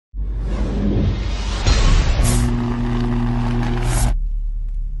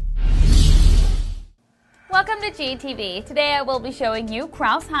to GTV. Today I will be showing you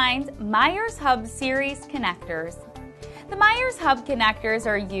Crouse Hinds Myers Hub Series connectors. The Myers Hub connectors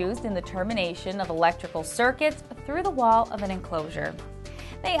are used in the termination of electrical circuits through the wall of an enclosure.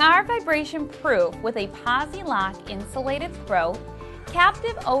 They are vibration proof with a posi-lock insulated throat,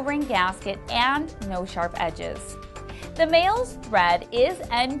 captive O-ring gasket, and no sharp edges. The male's thread is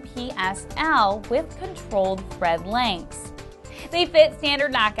NPSL with controlled thread lengths. They fit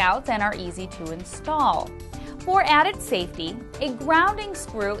standard knockouts and are easy to install. For added safety, a grounding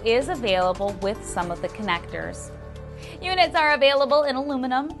screw is available with some of the connectors. Units are available in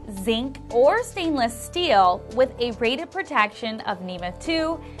aluminum, zinc, or stainless steel with a rated protection of NEMA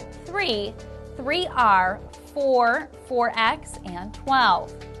 2, 3, 3R, 4, 4X, and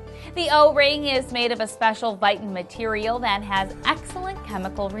 12. The O-ring is made of a special Viton material that has excellent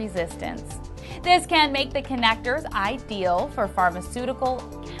chemical resistance. This can make the connectors ideal for pharmaceutical,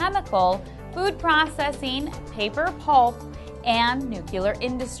 chemical, food processing, paper pulp, and nuclear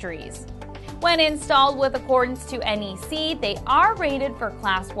industries. When installed with accordance to NEC, they are rated for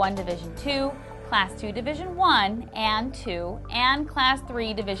Class 1 Division 2, Class 2 Division 1 and 2, and Class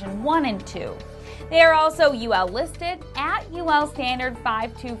 3 Division 1 and 2. They are also UL listed at UL Standard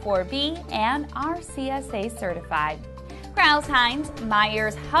 524B and are CSA certified. Crouse Hinds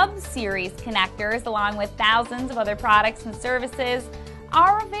Myers Hub Series connectors, along with thousands of other products and services,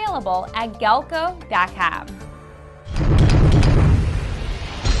 are available at Galco.com.